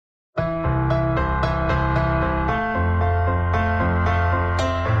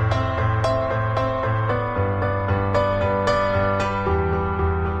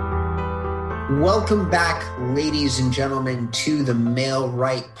Welcome back, ladies and gentlemen, to the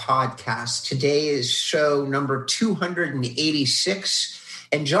Mail-Right podcast. Today is show number 286,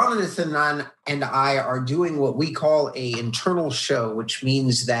 and Jonathan and I are doing what we call an internal show, which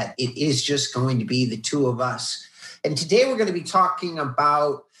means that it is just going to be the two of us. And today we're going to be talking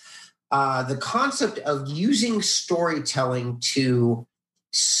about the concept of using storytelling to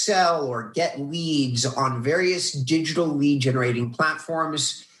sell or get leads on various digital lead generating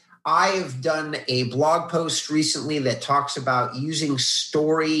platforms. I have done a blog post recently that talks about using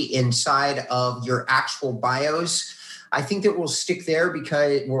story inside of your actual bios. I think that we'll stick there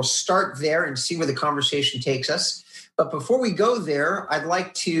because we'll start there and see where the conversation takes us. But before we go there, I'd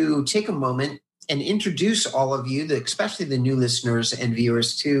like to take a moment and introduce all of you, especially the new listeners and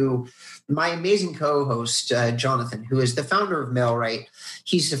viewers, to my amazing co-host, Jonathan, who is the founder of Mail-Right.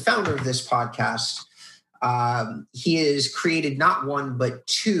 He's the founder of this podcast. He has created not one, but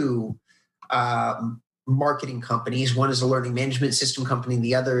two marketing companies. One is a learning management system company.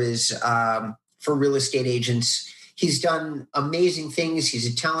 The other is for real estate agents. He's done amazing things. He's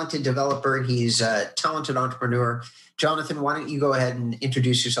a talented developer. He's a talented entrepreneur. Jonathan, why don't you go ahead and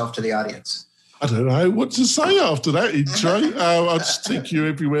introduce yourself to the audience? I don't know what to say after that intro. I'll just take you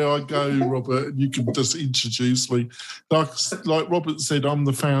everywhere I go, Robert, and you can just introduce me. Like Robert said, I'm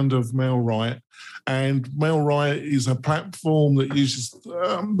the founder of Mail-Right, and Mail-Right is a platform that uses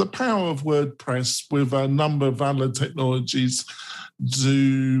the power of WordPress with a number of other technologies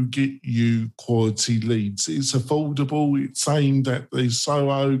to get you quality leads. It's affordable. It's aimed at the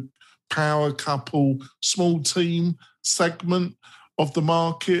solo, power couple, small team segment of the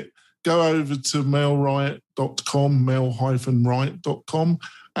market. Go over to mailright.com, mail-right.com,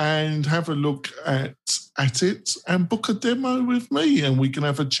 and have a look at it and book a demo with me, and we can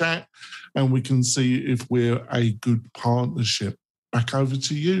have a chat and we can see if we're a good partnership. Back over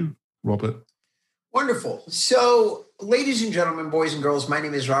to you, Robert. Wonderful. So, ladies and gentlemen, boys and girls, my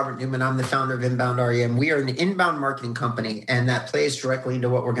name is Robert Newman. I'm the founder of Inbound REM. We are an inbound marketing company, and that plays directly into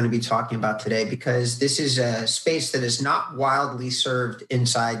what we're going to be talking about today, because this is a space that is not wildly served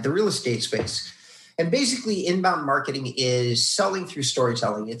inside the real estate space. And basically, inbound marketing is selling through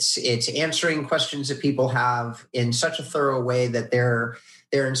storytelling. It's answering questions that people have in such a thorough way that they're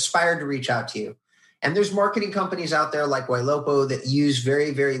inspired to reach out to you. And there's marketing companies out there like Ylopo that use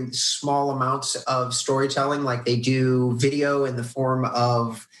very, very small amounts of storytelling, like they do video in the form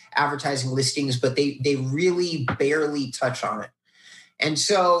of advertising listings, but they really barely touch on it. And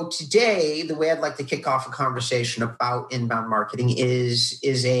so today, the way I'd like to kick off a conversation about inbound marketing is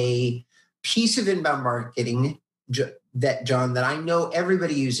a piece of inbound marketing that, John, that I know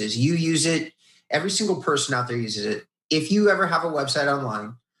everybody uses. You use it. Every single person out there uses it. If you ever have a website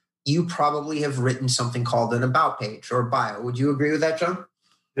online, you probably have written something called an about page or bio. Would you agree with that, John?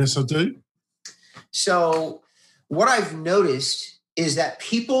 Yes, I do. So what I've noticed is that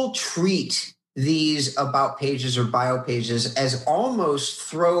people treat these about pages or bio pages as almost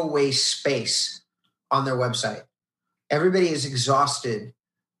throwaway space on their website. Everybody is exhausted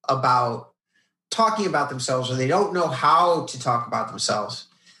about talking about themselves, or they don't know how to talk about themselves.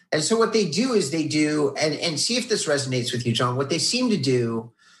 And so what they do is and see if this resonates with you, John, what they seem to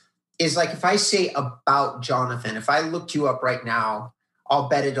do is, like, if I say about Jonathan, if I looked you up right now, I'll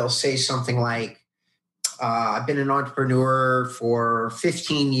bet it'll say something like, I've been an entrepreneur for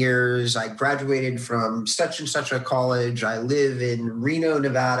 15 years. I graduated from such and such a college. I live in Reno,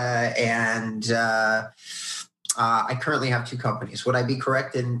 Nevada, and I currently have two companies. Would I be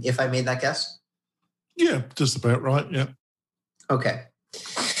correct if I made that guess? Yeah, just about right, yeah. Okay.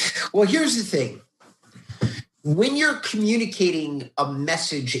 Well, here's the thing. When you're communicating a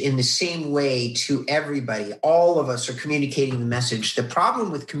message in the same way to everybody, all of us are communicating the message. The problem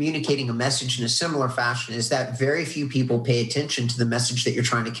with communicating a message in a similar fashion is that very few people pay attention to the message that you're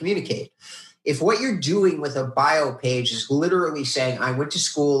trying to communicate. If what you're doing with a bio page is literally saying, I went to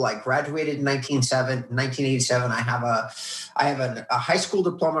school, I graduated in 1987, I have a high school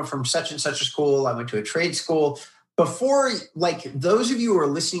diploma from such and such a school, I went to a trade school. Before, like, those of you who are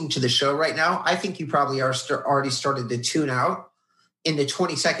listening to the show right now, I think you probably are already started to tune out in the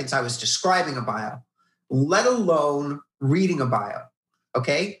 20 seconds I was describing a bio, let alone reading a bio,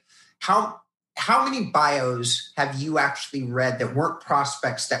 okay? How many bios have you actually read that weren't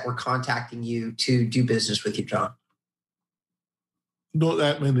prospects that were contacting you to do business with you, John? Not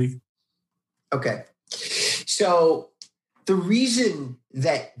that many. Okay. So the reason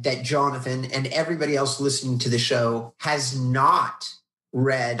that Jonathan and everybody else listening to the show has not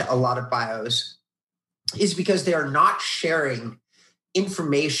read a lot of bios is because they are not sharing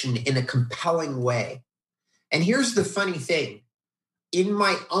information in a compelling way. And here's the funny thing. in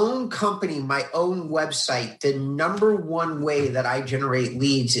my own company, my own website, the number one way that I generate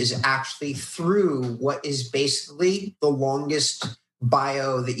leads is actually through what is basically the longest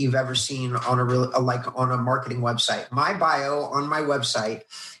bio that you've ever seen on on a marketing website. My bio on my website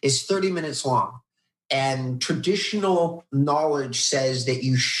is 30 minutes long. And traditional knowledge says that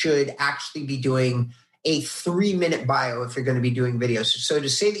you should actually be doing a 3-minute bio if you're going to be doing videos. So to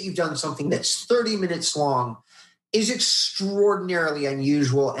say that you've done something that's 30 minutes long is extraordinarily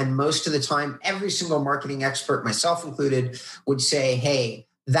unusual. And most of the time, every single marketing expert, myself included, would say, hey,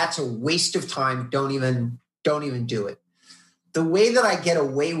 that's a waste of time. Don't even do it. The way that I get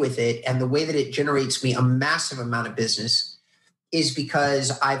away with it and the way that it generates me a massive amount of business is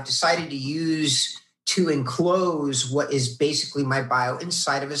because I've decided to enclose what is basically my bio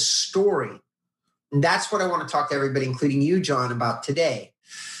inside of a story. And that's what I want to talk to everybody, including you, John, about today.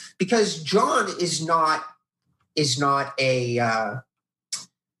 Because John is not a,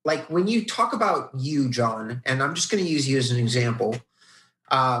 like when you talk about you, John, and I'm just going to use you as an example,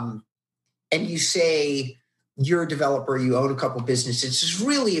 and you say you're a developer, you own a couple businesses, it's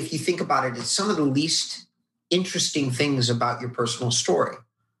really, if you think about it, it's some of the least interesting things about your personal story.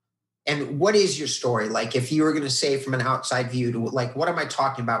 And what is your story? Like if you were going to say from an outside view to like, what am I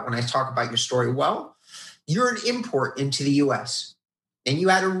talking about when I talk about your story? Well, you're an import into the US and you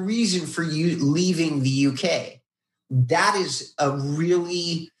had a reason for you leaving the UK. That is a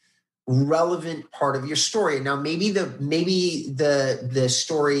really relevant part of your story. Now, maybe the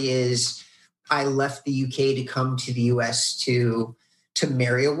story is I left the UK to come to the US to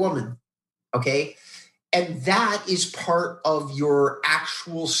marry a woman. Okay. And that is part of your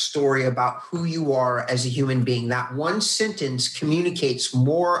actual story about who you are as a human being. That one sentence communicates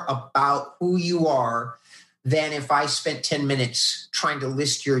more about who you are than if I spent 10 minutes trying to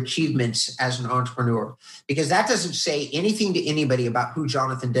list your achievements as an entrepreneur, because that doesn't say anything to anybody about who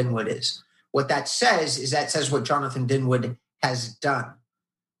Jonathan Denwood is. What that says is that says what Jonathan Denwood has done.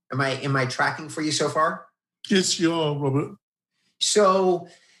 Am I tracking for you so far? Yes, you are, Robert. So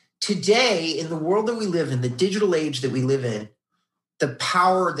today, in the world that we live in, the digital age that we live in, the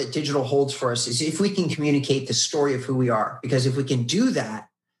power that digital holds for us is if we can communicate the story of who we are. Because if we can do that,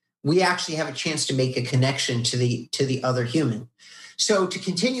 we actually have a chance to make a connection to the other human. So to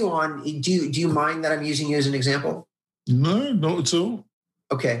continue on, do you mind that I'm using you as an example? No, not at all.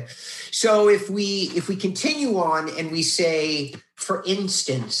 Okay. So if we continue on and we say, for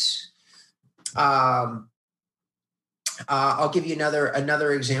instance, I'll give you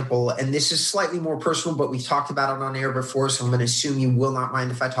another example, and this is slightly more personal, but we've talked about it on air before, so I'm going to assume you will not mind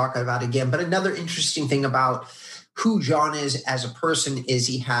if I talk about it again. But another interesting thing about who John is as a person is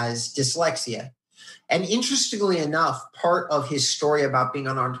he has dyslexia. And interestingly enough, part of his story about being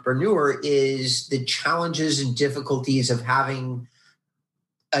an entrepreneur is the challenges and difficulties of having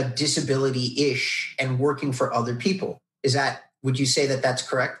a disability-ish and working for other people. Would you say that that's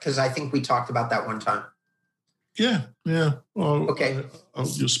correct? Because I think we talked about that one time. Yeah. Okay.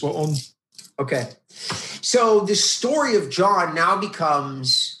 You're spot on. Okay. So the story of John now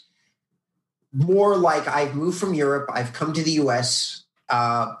becomes more like I've moved from Europe. I've come to the US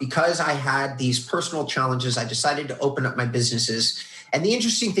because I had these personal challenges. I decided to open up my businesses. And the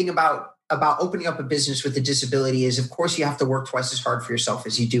interesting thing about opening up a business with a disability is, of course, you have to work twice as hard for yourself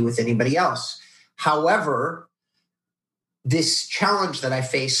as you do with anybody else. However, this challenge that I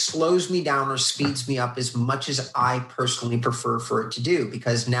face slows me down or speeds me up as much as I personally prefer for it to do,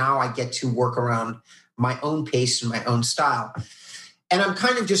 because now I get to work around my own pace and my own style. And I'm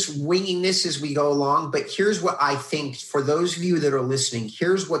kind of just winging this as we go along, but here's what I think for those of you that are listening,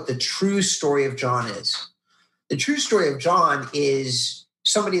 here's what the true story of John is. The true story of John is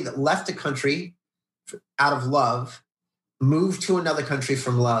somebody that left a country out of love, moved to another country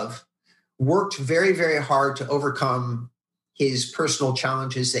from love, worked very, very hard to overcome his personal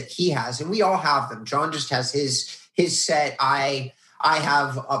challenges that he has. And we all have them. John just has his set. I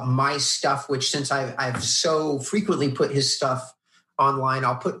have my stuff, which since I've so frequently put his stuff online,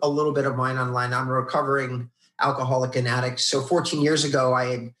 I'll put a little bit of mine online. I'm a recovering alcoholic and addict. So 14 years ago, I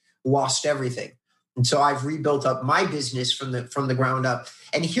had lost everything. And so I've rebuilt up my business from the ground up.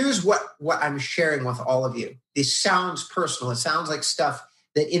 And here's what I'm sharing with all of you. This sounds personal. It sounds like stuff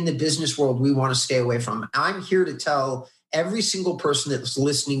that in the business world we want to stay away from. I'm here to tell every single person that's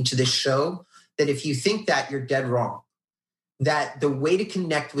listening to this show that if you think that, you're dead wrong. That the way to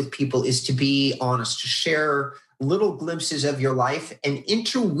connect with people is to be honest, to share little glimpses of your life and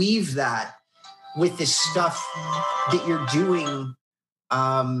interweave that with the stuff that you're doing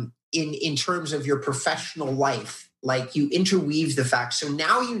in terms of your professional life. Like you interweave the facts. So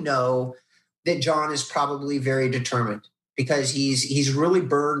now you know that John is probably very determined because he's really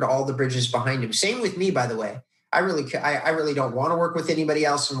burned all the bridges behind him. Same with me, by the way. I really don't want to work with anybody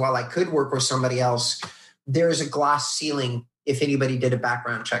else. And while I could work with somebody else, there's a glass ceiling if anybody did a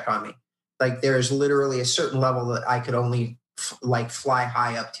background check on me. Like there's literally a certain level that I could only fly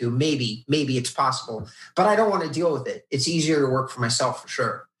high up to. Maybe it's possible, but I don't want to deal with it. It's easier to work for myself for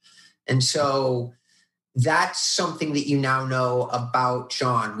sure. And so that's something that you now know about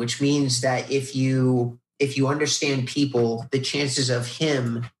John, which means that if you understand people, the chances of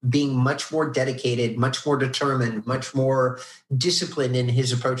him being much more dedicated, much more determined, much more disciplined in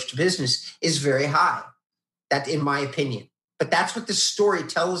his approach to business is very high. That, in my opinion. But that's what the story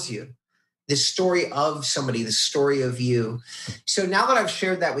tells you. The story of somebody, the story of you. So now that I've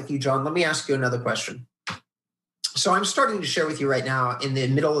shared that with you, John, let me ask you another question. So I'm starting to share with you right now in the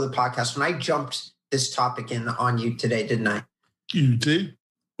middle of the podcast when I jumped this topic in on you today, didn't I? You did,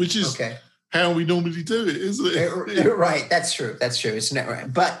 which is okay. How we normally do it, isn't it? Right. That's true. Isn't it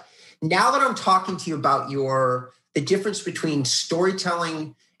right? But now that I'm talking to you about the difference between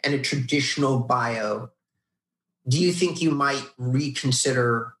storytelling and a traditional bio, do you think you might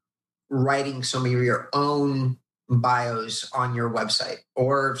reconsider writing some of your own bios on your website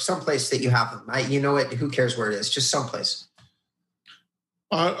or someplace that you have them? You know what? Who cares where it is? Just someplace.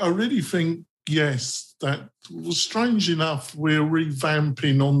 I really think, yes, that strange enough, we're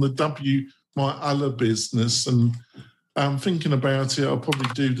revamping on my other business, and thinking about it, I'll probably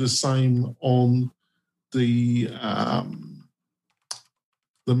do the same on the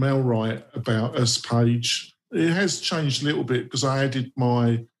Mailrite About Us page. It has changed a little bit because I added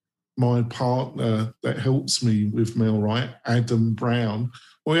my partner that helps me with Mailrite, Adam Brown.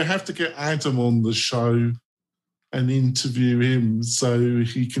 Well, you have to get Adam on the show and interview him so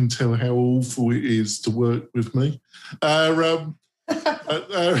he can tell how awful it is to work with me. Poor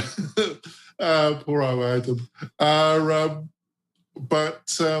old Adam.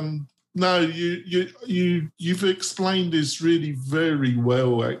 No, you've explained this really very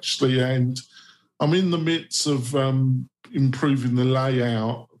well, actually, and I'm in the midst of improving the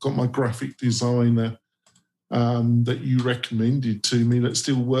layout. I've got my graphic designer that you recommended to me that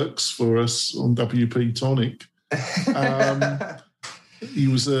still works for us on WP Tonic.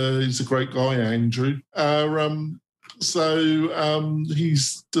 He's a great guy, Andrew. So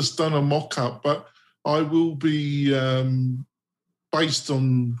he's just done a mock-up, but I will be, based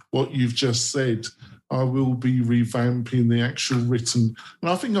on what you've just said, I will be revamping the actual written.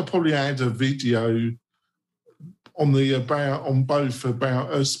 And I think I'll probably add a video on both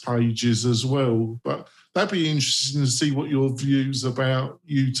About Us pages as well. But that'd be interesting to see what your views about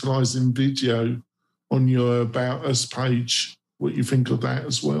utilising video on your About Us page, what you think of that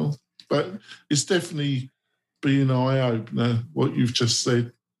as well. But it's definitely be an eye-opener, what you've just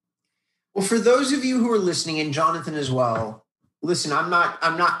said. Well, for those of you who are listening, and Jonathan as well, listen, I'm not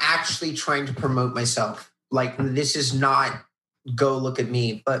actually trying to promote myself. Like, this is not go look at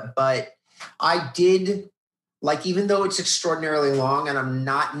me, but I did, like, even though it's extraordinarily long and I'm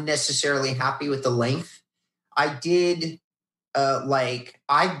not necessarily happy with the length, I did,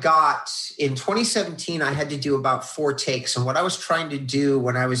 I got, in 2017, I had to do about 4 takes. And what I was trying to do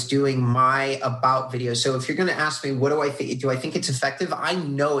when I was doing my about video, so if you're going to ask me, what do I think? Do I think it's effective? I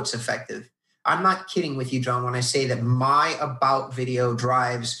know it's effective. I'm not kidding with you, John, when I say that my about video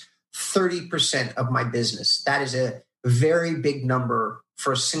drives 30% of my business. That is a very big number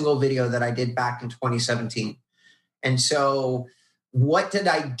for a single video that I did back in 2017. And so what did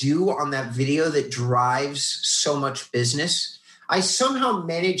I do on that video that drives so much business? I somehow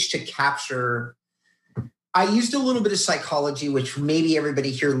managed to capture, I used a little bit of psychology, which maybe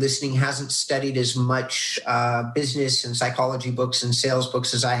everybody here listening hasn't studied as much business and psychology books and sales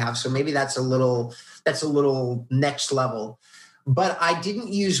books as I have. So maybe that's a little next level. But I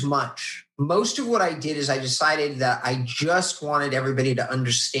didn't use much. Most of what I did is I decided that I just wanted everybody to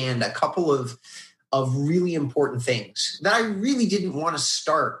understand a couple of really important things that I really didn't want to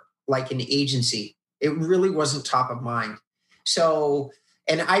start like an agency. It really wasn't top of mind. So,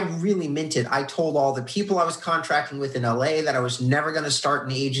 and I really meant it. I told all the people I was contracting with in LA that I was never going to start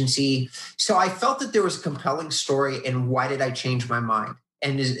an agency. So I felt that there was a compelling story, and why did I change my mind?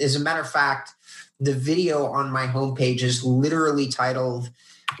 And as a matter of fact, the video on my homepage is literally titled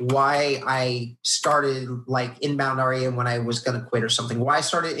why I started like Inbound REM when I was going to quit or something. Why I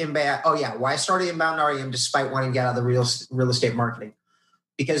started Inbound. Oh yeah. Why I started Inbound REM despite wanting to get out of the real estate marketing,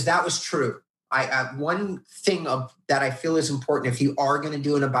 because that was true. One thing that I feel is important if you are going to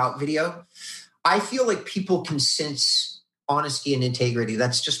do an about video, I feel like people can sense honesty and integrity.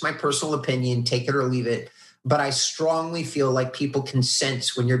 That's just my personal opinion. Take it or leave it. But I strongly feel like people can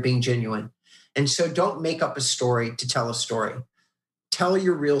sense when you're being genuine. And so don't make up a story to tell a story. Tell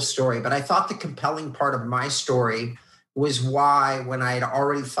your real story. But I thought the compelling part of my story was why, when I had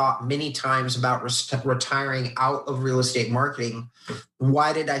already thought many times about retiring out of real estate marketing,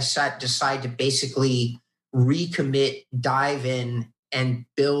 why did I decide to basically recommit, dive in, and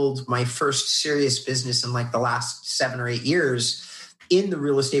build my first serious business in like the last 7 or 8 years in the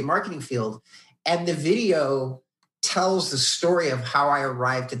real estate marketing field? And the video tells the story of how I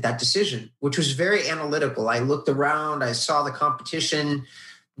arrived at that decision, which was very analytical. I looked around, I saw the competition.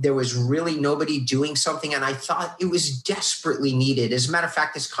 There was really nobody doing something, and I thought it was desperately needed. As a matter of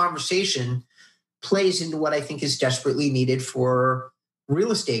fact, this conversation plays into what I think is desperately needed for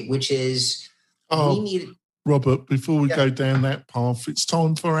real estate, which is we need... Robert, before we go down that path, it's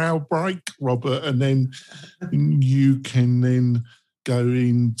time for our break, Robert, and then you can then go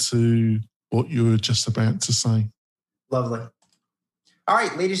into what you were just about to say. Lovely. All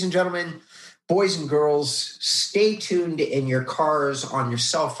right, ladies and gentlemen, boys and girls, stay tuned in your cars, on your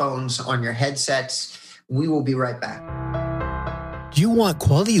cell phones, on your headsets. We will be right back. Do you want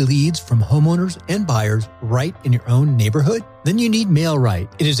quality leads from homeowners and buyers right in your own neighborhood? Then you need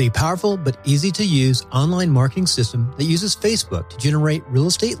MailRight. It is a powerful but easy to use online marketing system that uses Facebook to generate real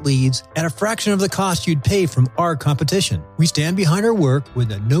estate leads at a fraction of the cost you'd pay from our competition. We stand behind our work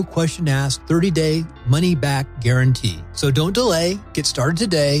with a no question asked 30-day money back guarantee. So don't delay. Get started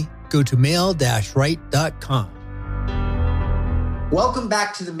today. Go to mail-right.com. Welcome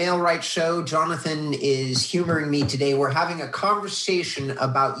back to the MailRight Show. Jonathan is humoring me today. We're having a conversation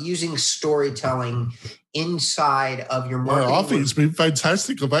about using storytelling inside of your marketing. I think it's been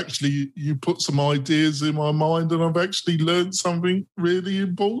fantastic. You put some ideas in my mind, and I've actually learned something really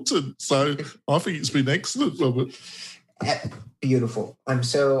important. So I think it's been excellent, Robert. Beautiful. I'm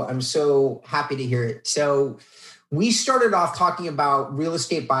so happy to hear it. So we started off talking about real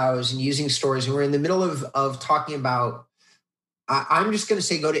estate bios and using stories, and we're in the middle of talking about, I'm just going to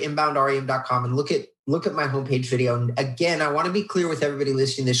say, go to inboundrem.com and look at my homepage video. And again, I want to be clear with everybody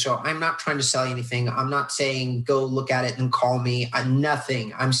listening to this show. I'm not trying to sell you anything. I'm not saying go look at it and call me.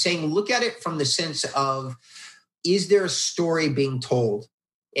 Nothing. I'm saying look at it from the sense of, is there a story being told?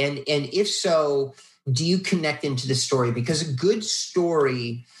 And if so, do you connect into the story? Because a good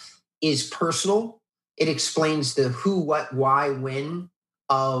story is personal. It explains the who, what, why, when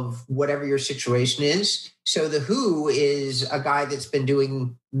of whatever your situation is. So the who is a guy that's been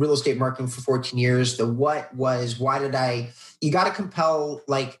doing real estate marketing for 14 years. The what was, you got to compel,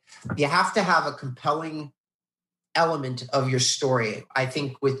 you have to have a compelling element of your story. I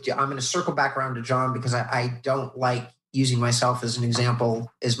think I'm going to circle back around to John because I don't like using myself as an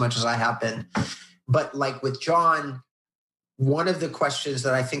example as much as I have been. But like with John, one of the questions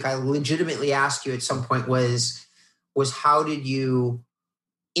that I think I legitimately asked you at some point was how did you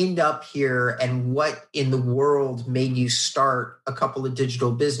end up here, and what in the world made you start a couple of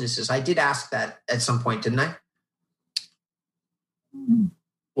digital businesses? I did ask that at some point, didn't I?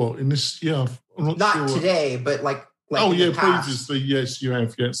 Well, in this, yeah, I'm not sure. Today, but like previously, yes, you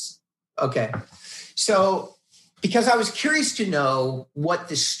have, yes. Okay. So, because I was curious to know what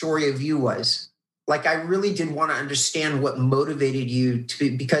the story of you was. Like, I really did want to understand what motivated you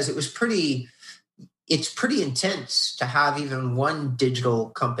to, because it's pretty intense to have even one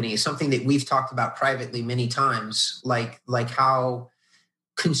digital company, something that we've talked about privately many times, like how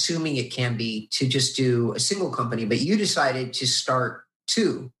consuming it can be to just do a single company, but you decided to start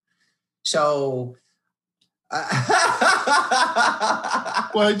two. So, well,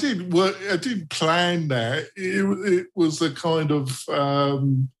 I didn't plan that. It was a kind of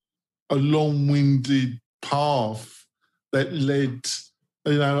a long-winded path that led,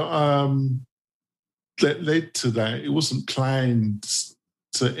 that led to that. It wasn't planned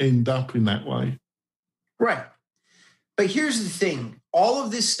to end up in that way. Right. But here's the thing. All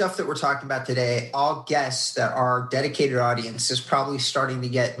of this stuff that we're talking about today, I'll guess that our dedicated audience is probably starting to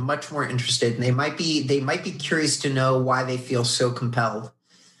get much more interested, and they might be curious to know why they feel so compelled.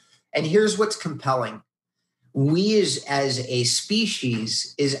 And here's what's compelling. We as a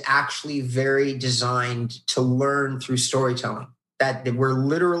species is actually very designed to learn through storytelling. That we're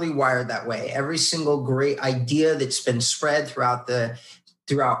literally wired that way. Every single great idea that's been spread throughout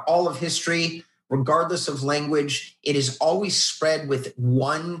all of history, regardless of language, it is always spread with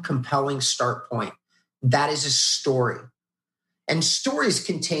one compelling start point. That is a story. And stories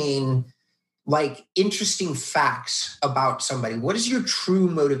contain interesting facts about somebody. What is your true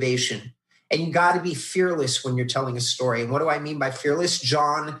motivation? And you got to be fearless when you're telling a story. And what do I mean by fearless?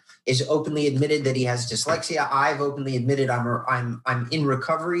 John is openly admitted that he has dyslexia. I've openly admitted I'm in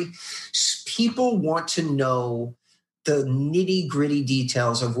recovery. People want to know the nitty gritty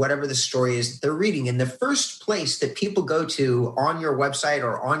details of whatever the story is they're reading. And the first place that people go to on your website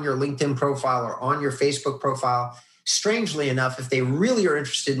or on your LinkedIn profile or on your Facebook profile, strangely enough, if they really are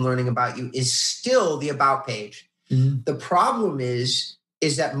interested in learning about you, is still the about page. Mm-hmm. The problem is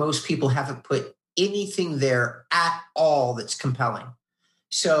that most people haven't put anything there at all that's compelling.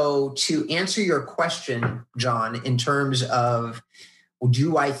 So to answer your question, John, in terms of,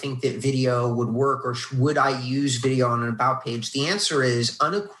 do I think that video would work, or would I use video on an about page? The answer is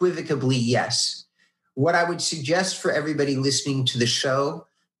unequivocally yes. What I would suggest for everybody listening to the show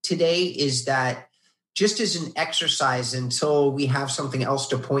today is that, just as an exercise until we have something else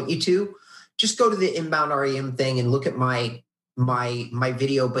to point you to, just go to the Inbound REM thing and look at my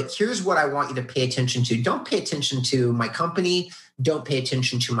video. But here's what I want you to pay attention to. Don't pay attention to my company. Don't pay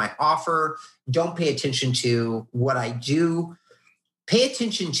attention to my offer. Don't pay attention to what I do. Pay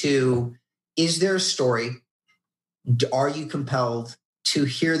attention to, is there a story? Are you compelled to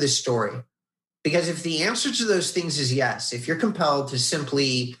hear the story? Because if the answer to those things is yes, if you're compelled to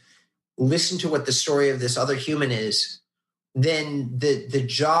simply listen to what the story of this other human is, then the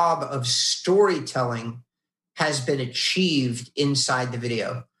job of storytelling has been achieved inside the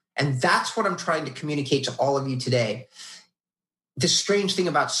video. And that's what I'm trying to communicate to all of you today. The strange thing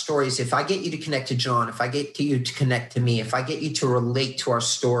about stories, if I get you to connect to John, if I get you to connect to me, if I get you to relate to our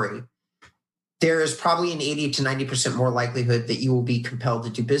story, there is probably an 80 to 90% more likelihood that you will be compelled to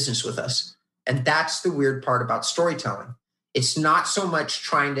do business with us. And that's the weird part about storytelling. It's not so much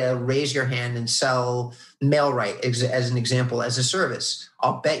trying to raise your hand and sell MailRite as an example, as a service.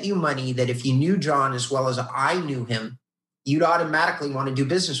 I'll bet you money that if you knew John as well as I knew him, you'd automatically want to do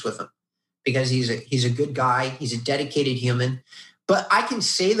business with him, because he's a good guy. He's a dedicated human. But I can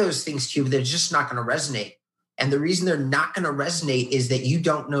say those things to you, but they're just not going to resonate. And the reason they're not going to resonate is that you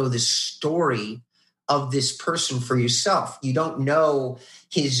don't know the story of this person for yourself. You don't know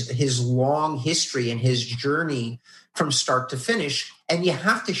his long history and his journey from start to finish. And you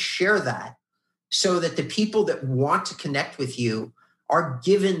have to share that so that the people that want to connect with you are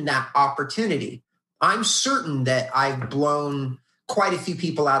given that opportunity. I'm certain that I've blown quite a few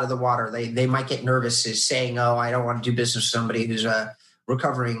people out of the water. They might get nervous as saying, oh, I don't want to do business with somebody who's a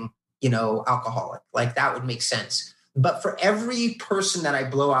recovering, alcoholic. Like, that would make sense. But for every person that I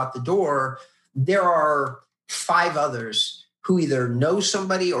blow out the door, there are 5 others who either know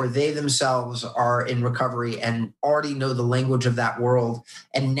somebody or they themselves are in recovery and already know the language of that world.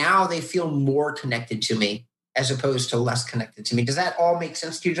 And now they feel more connected to me as opposed to less connected to me. Does that all make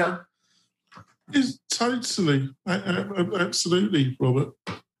sense to you, John? It's totally, absolutely, Robert.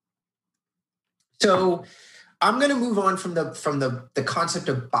 So I'm going to move on from the concept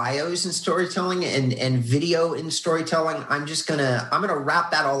of bios in storytelling and video in storytelling. I'm going to wrap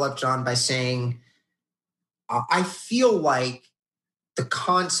that all up, John, by saying, I feel like the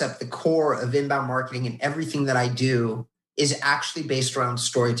concept, the core of inbound marketing and everything that I do is actually based around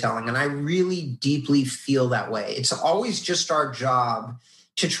storytelling. And I really deeply feel that way. It's always just our job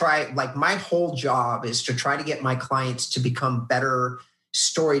to try, like, my whole job is to try to get my clients to become better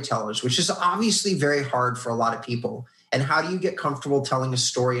storytellers, which is obviously very hard for a lot of people. And how do you get comfortable telling a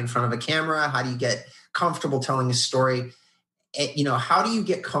story in front of a camera? How do you get comfortable telling a story? How do you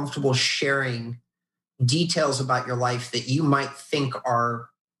get comfortable sharing details about your life that you might think are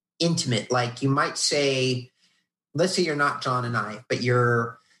intimate? Like, you might say, let's say you're not John and I, but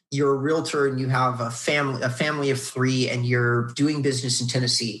you're a realtor and you have a family of 3 and you're doing business in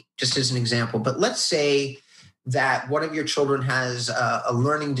Tennessee, just as an example. But let's say that one of your children has a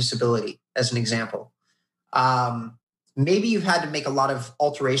learning disability, as an example. Maybe you've had to make a lot of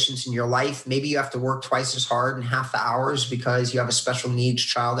alterations in your life. Maybe you have to work twice as hard and half the hours because you have a special needs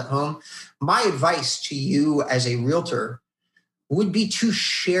child at home. My advice to you as a realtor would be to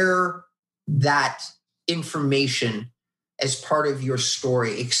share that information as part of your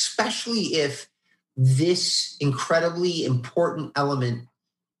story, especially if this incredibly important element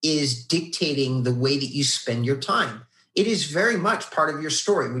is dictating the way that you spend your time. It is very much part of your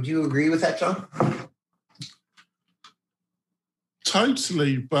story. Would you agree with that, John?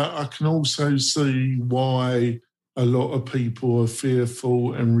 Totally, but I can also see why a lot of people are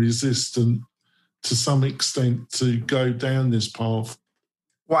fearful and resistant to some extent to go down this path.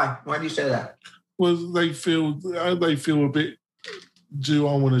 Why? Why do you say that? Well, they feel a bit, do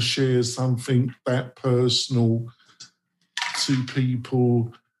I want to share something that personal to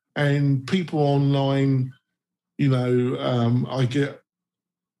people? And people online, I get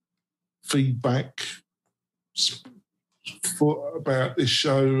feedback about this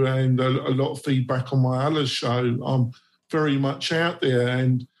show and a lot of feedback on my other show. I'm very much out there,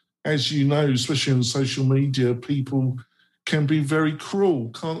 and as you know, especially on social media, people can be very cruel,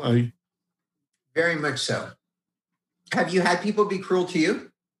 can't they? Very much so. Have you had people be cruel to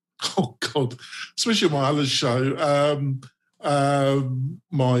you? Oh, God, especially on my other show.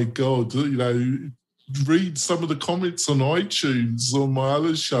 My God, read some of the comments on iTunes on my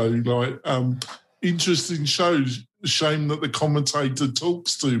other show, like interesting shows. Shame that the commentator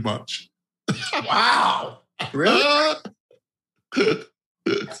talks too much. Wow. Really?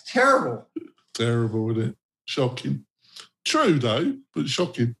 That's terrible. Terrible, isn't it? Shocking. True, though, but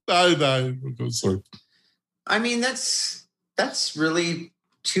shocking. No, sorry. I mean, that's really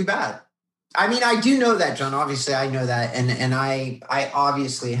too bad. I mean, I do know that, John. Obviously, I know that. And I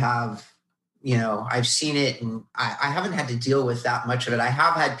obviously have, I've seen it, and I haven't had to deal with that much of it. I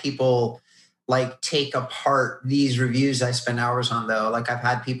have had people like take apart these reviews I spend hours on, though. Like I've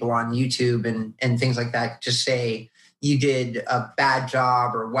had people on YouTube and things like that just say, you did a bad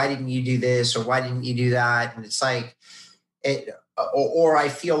job, or why didn't you do this, or why didn't you do that? And it's like, or I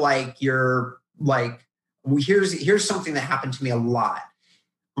feel like you're like, here's something that happened to me a lot.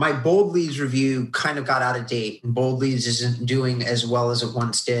 My Bold Leads review kind of got out of date, and Bold Leads isn't doing as well as it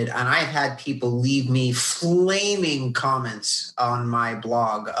once did. And I've had people leave me flaming comments on my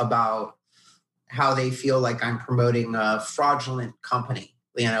blog about how they feel like I'm promoting a fraudulent company,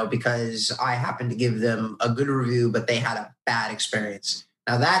 because I happened to give them a good review, but they had a bad experience.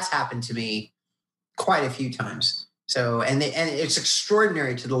 Now that's happened to me quite a few times. So, and it's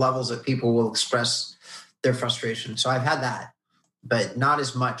extraordinary to the levels that people will express their frustration. So I've had that, but not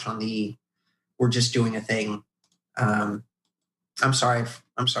as much on the, we're just doing a thing. I'm sorry.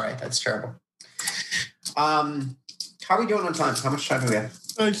 That's terrible. How are we doing on time? How much time do we have?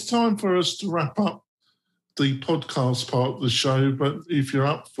 It's time for us to wrap up the podcast part of the show, but if you're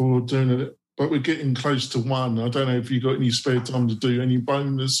up for doing it, but we're getting close to 1. I don't know if you've got any spare time to do any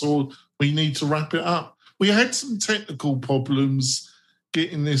bonus, or we need to wrap it up. We had some technical problems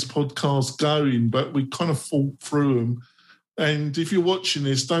getting this podcast going, but we kind of fought through them. And if you're watching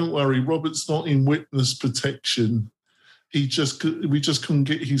this, don't worry, Robert's not in witness protection. We just couldn't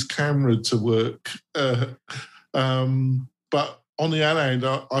get his camera to work. But on the other hand,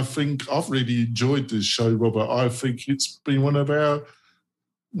 I think I've really enjoyed this show, Robert. I think it's been one of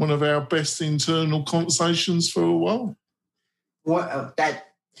our best internal conversations for a while.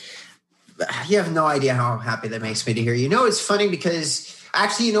 You have no idea how happy that makes me to hear. It's funny because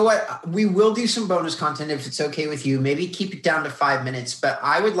actually, you know what? We will do some bonus content if it's okay with you. Maybe keep it down to 5 minutes. But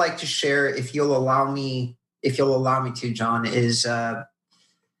I would like to share, if you'll allow me to, John, is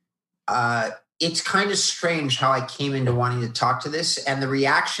it's kind of strange how I came into wanting to talk to this, and the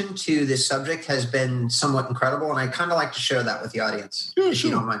reaction to this subject has been somewhat incredible. And I kind of like to share that with the audience, if you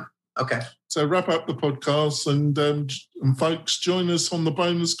don't mind. Okay. So wrap up the podcast, and folks, join us on the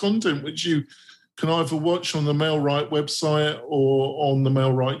bonus content, which you can either watch on the MailRight website or on the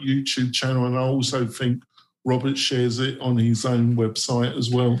MailRight YouTube channel. And I also think Robert shares it on his own website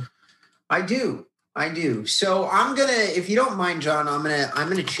as well. I do. So I'm gonna, if you don't mind, John, I'm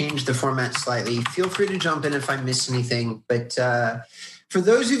gonna change the format slightly. Feel free to jump in if I miss anything. But for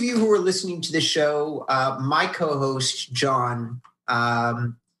those of you who are listening to the show, my co-host John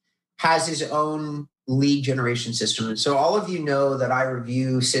has his own lead generation system. And so all of you know that I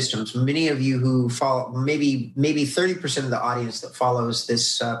review systems. Many of you who follow, maybe 30% of the audience that follows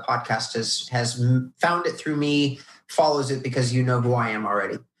this podcast has found it through me, follows it because you know who I am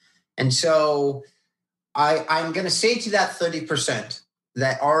already. And so I'm going to say to that 30%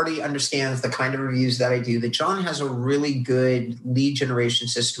 that already understands the kind of reviews that I do, that John has a really good lead generation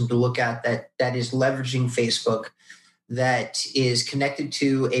system to look at that is leveraging Facebook, that is connected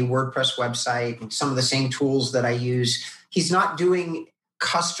to a WordPress website and some of the same tools that I use. He's not doing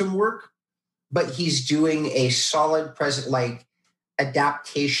custom work, but he's doing a solid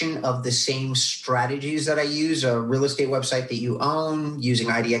adaptation of the same strategies that I use, a real estate website that you own, using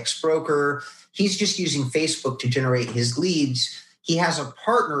IDX Broker. He's just using Facebook to generate his leads. He has a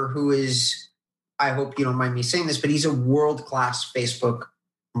partner who is, I hope you don't mind me saying this, but he's a world-class Facebook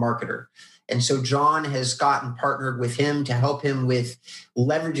marketer. And so John has gotten partnered with him to help him with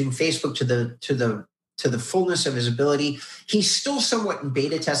leveraging Facebook to the fullness of his ability. He's still somewhat in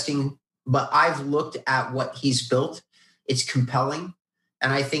beta testing, but I've looked at what he's built. It's compelling.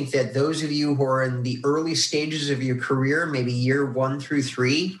 And I think that those of you who are in the early stages of your career, maybe year 1 through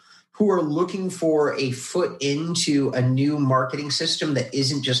 3, who are looking for a foot into a new marketing system that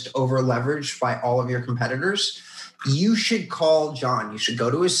isn't just over leveraged by all of your competitors, you should call John. You should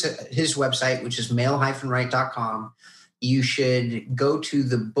go to his website, which is mail-right.com. You should go to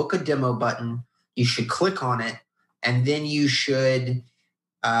the book a demo button. You should click on it, and then you should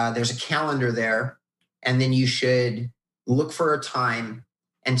There's a calendar there, and then you should look for a time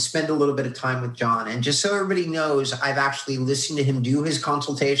and spend a little bit of time with John. And just so everybody knows, I've actually listened to him do his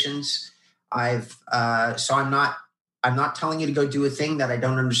consultations. So I'm not telling you to go do a thing that I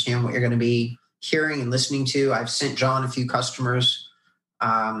don't understand what you're going to be hearing and listening to. I've sent John a few customers.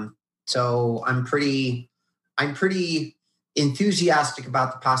 So I'm pretty enthusiastic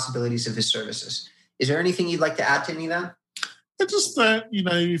about the possibilities of his services. Is there anything you'd like to add to any of that? Just that,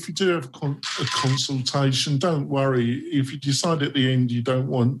 if you do have a consultation, don't worry. If you decide at the end you don't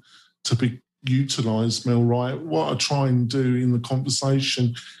want to utilise MailRight, what I try and do in the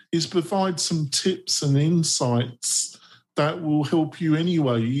conversation is provide some tips and insights that will help you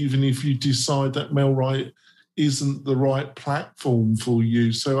anyway, even if you decide that MailRight isn't the right platform for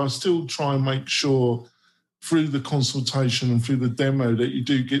you. So I still try and make sure through the consultation and through the demo that you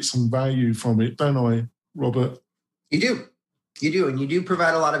do get some value from it, don't I, Robert? You do, and you do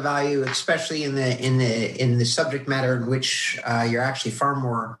provide a lot of value, especially in the subject matter in which you're actually far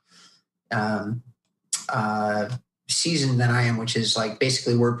more seasoned than I am, which is like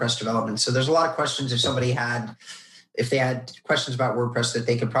basically WordPress development. So there's a lot of questions if they had questions about WordPress, that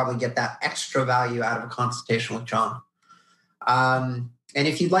they could probably get that extra value out of a consultation with John. And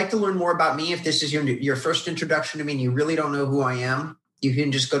if you'd like to learn more about me, if this is your first introduction to me and you really don't know who I am, you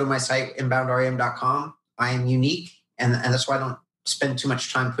can just go to my site, inboundrem.com. I am unique, and that's why I don't spend too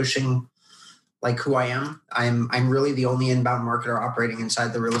much time pushing like who I am. I'm really the only inbound marketer operating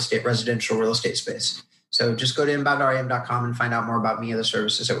inside the residential real estate space. So just go to inboundrem.com and find out more about me and the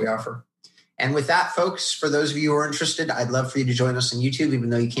services that we offer. And with that, folks, for those of you who are interested, I'd love for you to join us on YouTube, even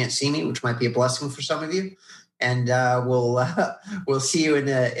though you can't see me, which might be a blessing for some of you. And we'll see you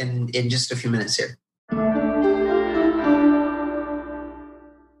in just a few minutes here.